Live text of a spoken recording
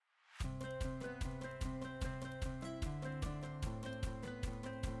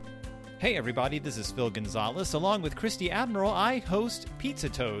Hey everybody, this is Phil Gonzalez. Along with Christy Admiral, I host Pizza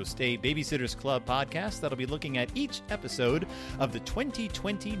Toast, a Babysitters Club podcast that'll be looking at each episode of the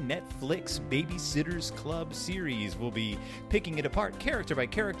 2020 Netflix Babysitters Club series. We'll be picking it apart character by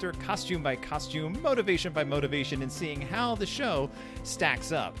character, costume by costume, motivation by motivation, and seeing how the show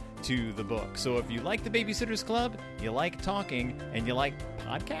stacks up to the book. So if you like the Babysitters Club, you like talking, and you like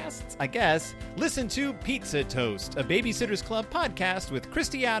podcasts, I guess, listen to Pizza Toast, a Babysitters Club podcast with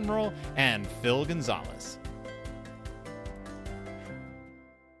Christy Admiral and Phil Gonzalez.